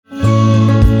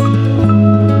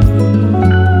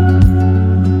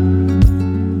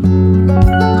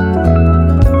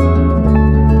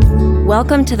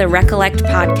Welcome to the Recollect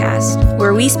podcast,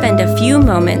 where we spend a few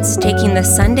moments taking the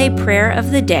Sunday prayer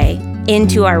of the day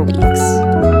into our weeks.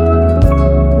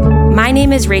 My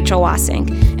name is Rachel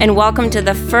Wassink, and welcome to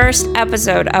the first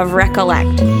episode of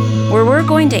Recollect, where we're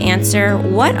going to answer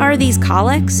what are these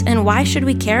collects and why should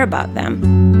we care about them?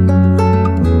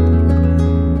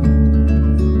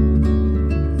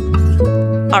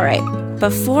 All right.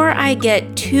 Before I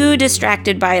get too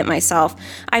distracted by it myself,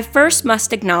 I first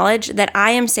must acknowledge that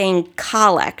I am saying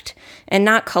collect and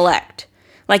not collect,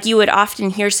 like you would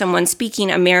often hear someone speaking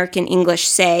American English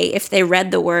say if they read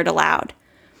the word aloud.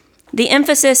 The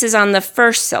emphasis is on the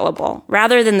first syllable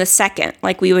rather than the second,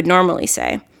 like we would normally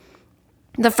say.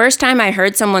 The first time I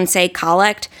heard someone say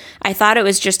collect, I thought it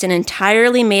was just an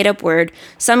entirely made-up word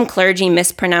some clergy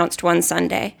mispronounced one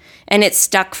Sunday, and it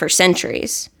stuck for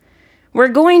centuries. We're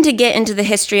going to get into the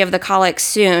history of the collects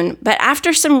soon, but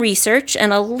after some research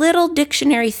and a little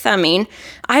dictionary thumbing,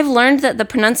 I've learned that the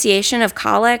pronunciation of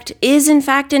collect is in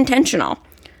fact intentional,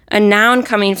 a noun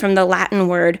coming from the Latin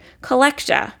word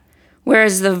collecta,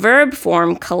 whereas the verb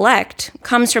form collect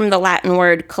comes from the Latin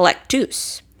word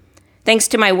collectus. Thanks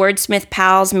to my wordsmith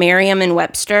pals Merriam and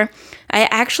Webster, I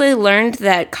actually learned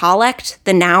that collect,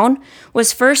 the noun,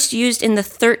 was first used in the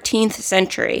 13th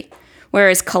century,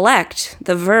 whereas collect,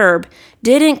 the verb,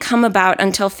 didn't come about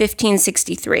until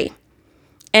 1563.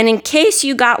 And in case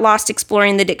you got lost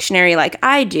exploring the dictionary like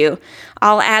I do,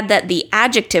 I'll add that the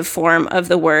adjective form of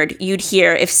the word you'd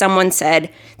hear if someone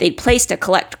said they'd placed a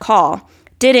collect call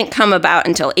didn't come about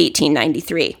until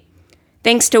 1893.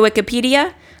 Thanks to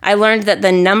Wikipedia, I learned that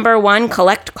the number one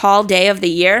collect call day of the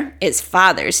year is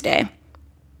Father's Day.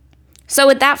 So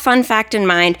with that fun fact in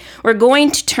mind, we're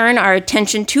going to turn our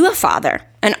attention to a father,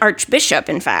 an archbishop,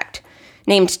 in fact,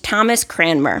 named Thomas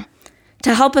Cranmer,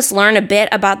 to help us learn a bit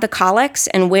about the collects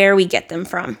and where we get them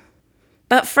from.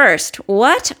 But first,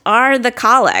 what are the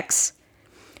collects?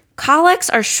 Collects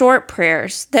are short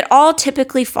prayers that all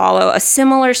typically follow a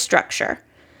similar structure.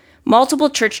 Multiple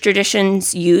church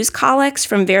traditions use collects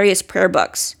from various prayer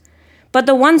books, but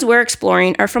the ones we're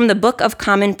exploring are from the Book of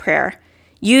Common Prayer,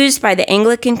 used by the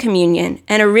Anglican Communion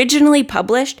and originally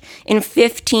published in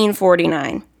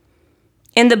 1549.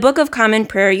 In the Book of Common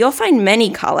Prayer, you'll find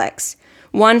many collects,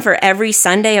 one for every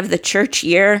Sunday of the church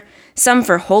year, some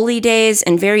for holy days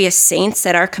and various saints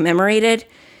that are commemorated,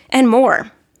 and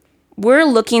more. We're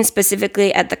looking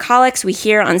specifically at the collects we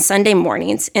hear on Sunday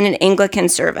mornings in an Anglican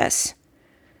service.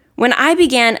 When I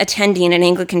began attending an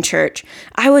Anglican church,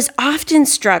 I was often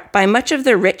struck by much of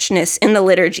the richness in the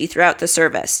liturgy throughout the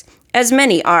service, as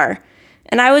many are,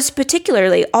 and I was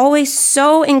particularly always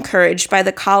so encouraged by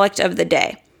the collect of the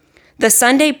day, the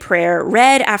Sunday prayer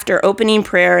read after opening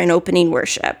prayer and opening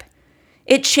worship.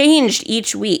 It changed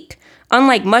each week,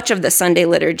 unlike much of the Sunday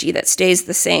liturgy that stays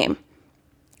the same.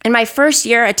 And my first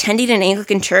year attending an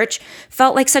Anglican church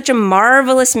felt like such a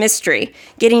marvelous mystery,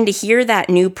 getting to hear that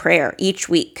new prayer each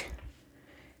week.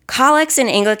 Collects in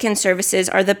Anglican services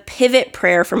are the pivot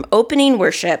prayer from opening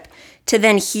worship to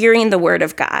then hearing the Word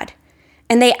of God.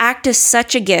 And they act as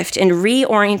such a gift in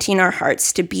reorienting our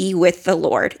hearts to be with the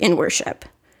Lord in worship.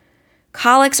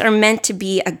 Collects are meant to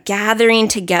be a gathering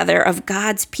together of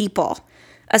God's people,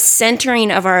 a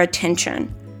centering of our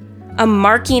attention, a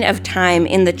marking of time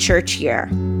in the church year,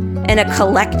 and a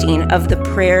collecting of the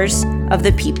prayers of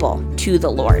the people to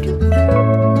the Lord.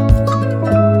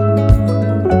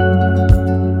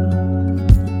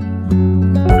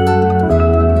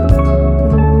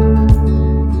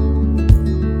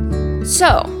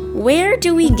 So, where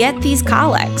do we get these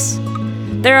collects?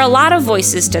 There are a lot of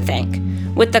voices to thank,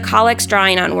 with the collects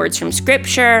drawing on words from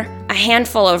Scripture, a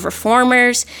handful of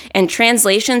reformers, and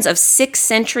translations of 6th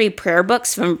century prayer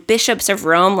books from bishops of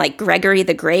Rome like Gregory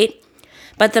the Great.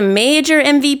 But the major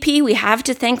MVP we have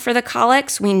to thank for the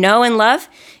collects we know and love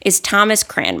is Thomas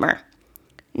Cranmer.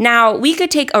 Now, we could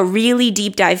take a really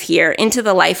deep dive here into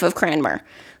the life of Cranmer,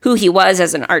 who he was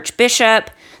as an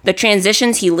archbishop, the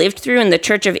transitions he lived through in the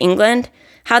Church of England,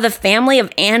 how the family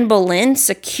of Anne Boleyn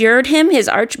secured him his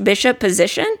archbishop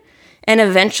position, and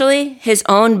eventually his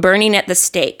own burning at the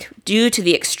stake due to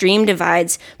the extreme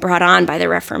divides brought on by the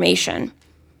Reformation.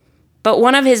 But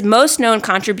one of his most known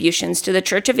contributions to the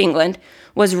Church of England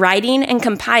was writing and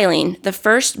compiling the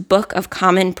first Book of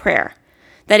Common Prayer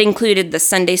that included the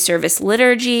Sunday service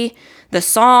liturgy, the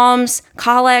Psalms,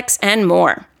 collects, and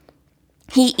more.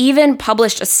 He even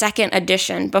published a second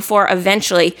edition before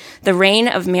eventually the reign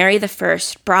of Mary I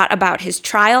brought about his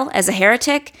trial as a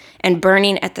heretic and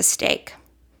burning at the stake.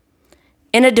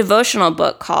 In a devotional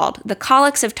book called The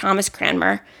Collects of Thomas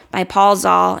Cranmer by Paul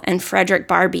Zahl and Frederick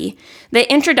Barbee,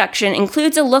 the introduction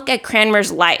includes a look at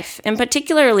Cranmer's life, and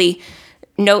particularly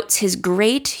notes his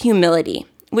great humility,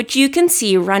 which you can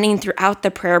see running throughout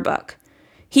the prayer book.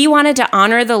 He wanted to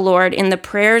honor the Lord in the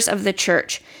prayers of the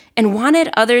church and wanted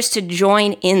others to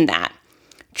join in that,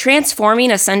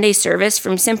 transforming a Sunday service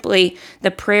from simply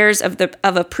the prayers of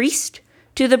a priest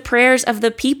to the prayers of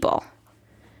the people.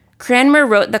 Cranmer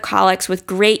wrote the collects with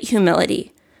great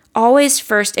humility, always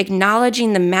first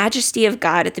acknowledging the majesty of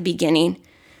God at the beginning,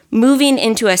 moving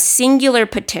into a singular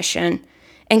petition,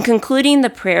 and concluding the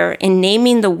prayer in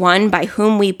naming the one by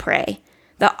whom we pray,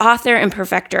 the author and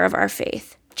perfecter of our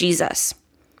faith, Jesus.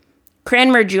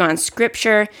 Cranmer drew on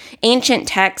scripture, ancient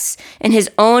texts, and his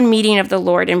own meeting of the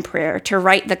Lord in prayer to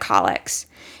write the collects.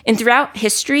 And throughout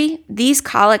history, these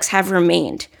collects have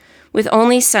remained, with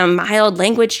only some mild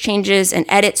language changes and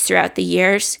edits throughout the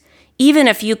years, even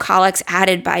a few collects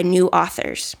added by new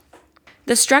authors.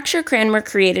 The structure Cranmer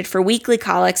created for weekly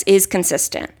collects is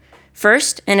consistent.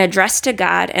 First, an address to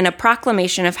God and a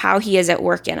proclamation of how he is at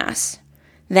work in us.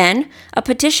 Then, a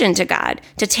petition to God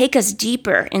to take us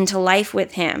deeper into life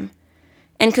with him.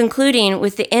 And concluding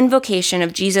with the invocation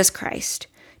of Jesus Christ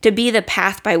to be the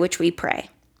path by which we pray.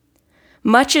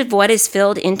 Much of what is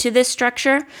filled into this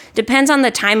structure depends on the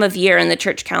time of year in the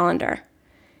church calendar.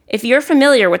 If you're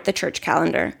familiar with the church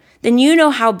calendar, then you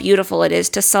know how beautiful it is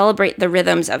to celebrate the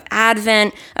rhythms of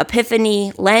Advent,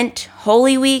 Epiphany, Lent,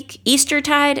 Holy Week,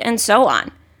 Eastertide, and so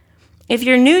on. If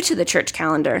you're new to the church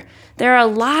calendar, there are a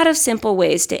lot of simple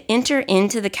ways to enter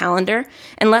into the calendar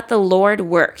and let the Lord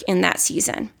work in that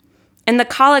season. And the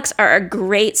collects are a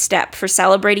great step for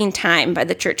celebrating time by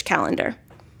the church calendar.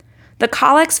 The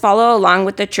collects follow along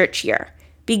with the church year,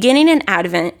 beginning in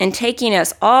Advent and taking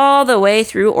us all the way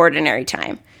through ordinary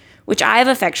time, which I've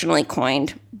affectionately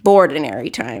coined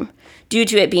Bordinary time, due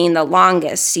to it being the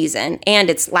longest season and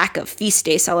its lack of feast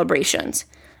day celebrations.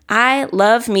 I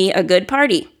love me a good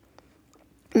party.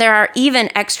 There are even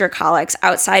extra collects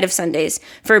outside of Sundays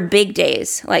for big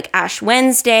days like Ash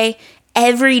Wednesday,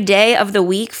 every day of the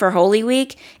week for Holy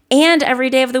Week, and every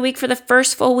day of the week for the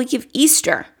first full week of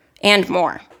Easter, and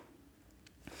more.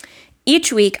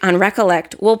 Each week on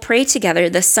Recollect, we'll pray together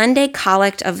the Sunday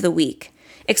Collect of the week,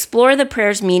 explore the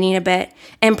prayer's meaning a bit,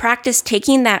 and practice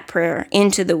taking that prayer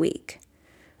into the week.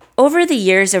 Over the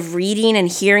years of reading and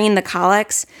hearing the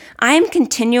collects, I am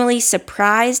continually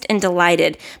surprised and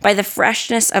delighted by the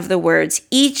freshness of the words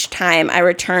each time I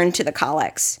return to the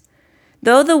collects.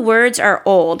 Though the words are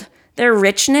old, their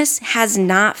richness has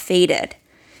not faded.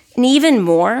 And even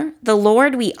more, the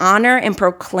Lord we honor and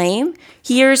proclaim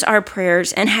hears our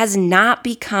prayers and has not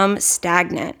become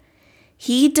stagnant.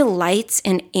 He delights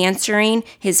in answering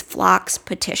his flock's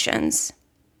petitions,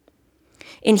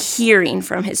 in hearing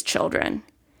from his children.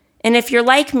 And if you're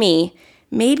like me,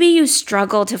 maybe you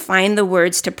struggle to find the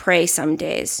words to pray some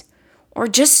days, or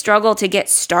just struggle to get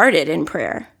started in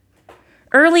prayer.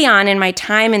 Early on in my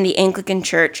time in the Anglican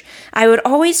Church, I would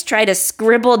always try to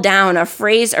scribble down a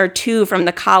phrase or two from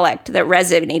the collect that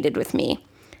resonated with me.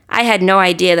 I had no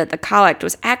idea that the collect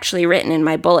was actually written in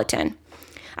my bulletin.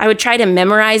 I would try to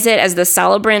memorize it as the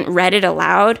celebrant read it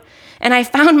aloud, and I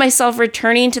found myself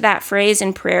returning to that phrase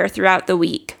in prayer throughout the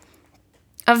week.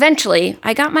 Eventually,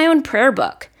 I got my own prayer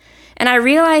book, and I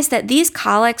realized that these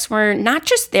collects were not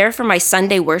just there for my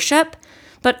Sunday worship,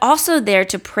 but also there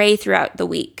to pray throughout the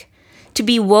week. To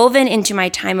be woven into my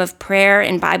time of prayer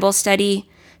and Bible study,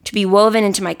 to be woven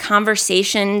into my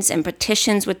conversations and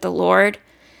petitions with the Lord,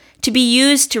 to be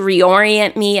used to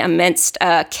reorient me amidst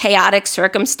a chaotic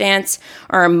circumstance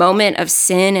or a moment of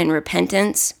sin and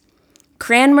repentance.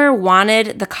 Cranmer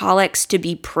wanted the collects to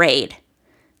be prayed.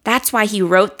 That's why he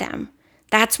wrote them.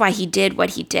 That's why he did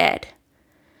what he did.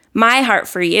 My heart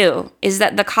for you is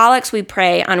that the collects we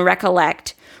pray on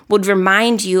Recollect would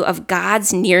remind you of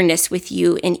God's nearness with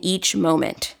you in each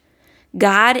moment.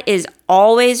 God is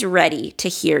always ready to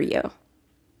hear you.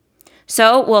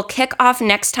 So we'll kick off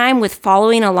next time with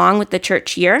following along with the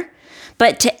church year.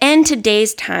 But to end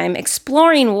today's time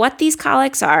exploring what these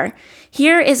collects are,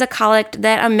 here is a collect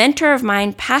that a mentor of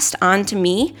mine passed on to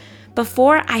me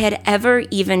before I had ever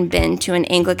even been to an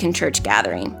Anglican church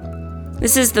gathering.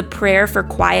 This is the Prayer for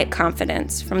Quiet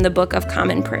Confidence from the Book of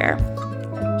Common Prayer.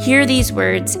 Hear these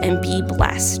words and be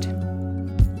blessed.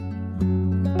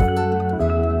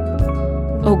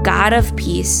 O God of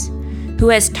peace, who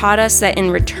has taught us that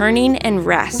in returning and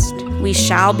rest we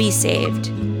shall be saved,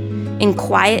 in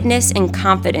quietness and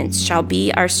confidence shall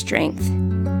be our strength.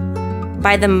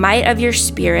 By the might of your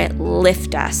Spirit,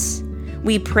 lift us.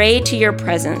 We pray to your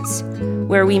presence,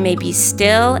 where we may be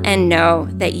still and know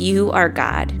that you are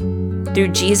God. Through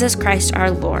Jesus Christ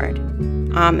our Lord.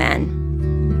 Amen.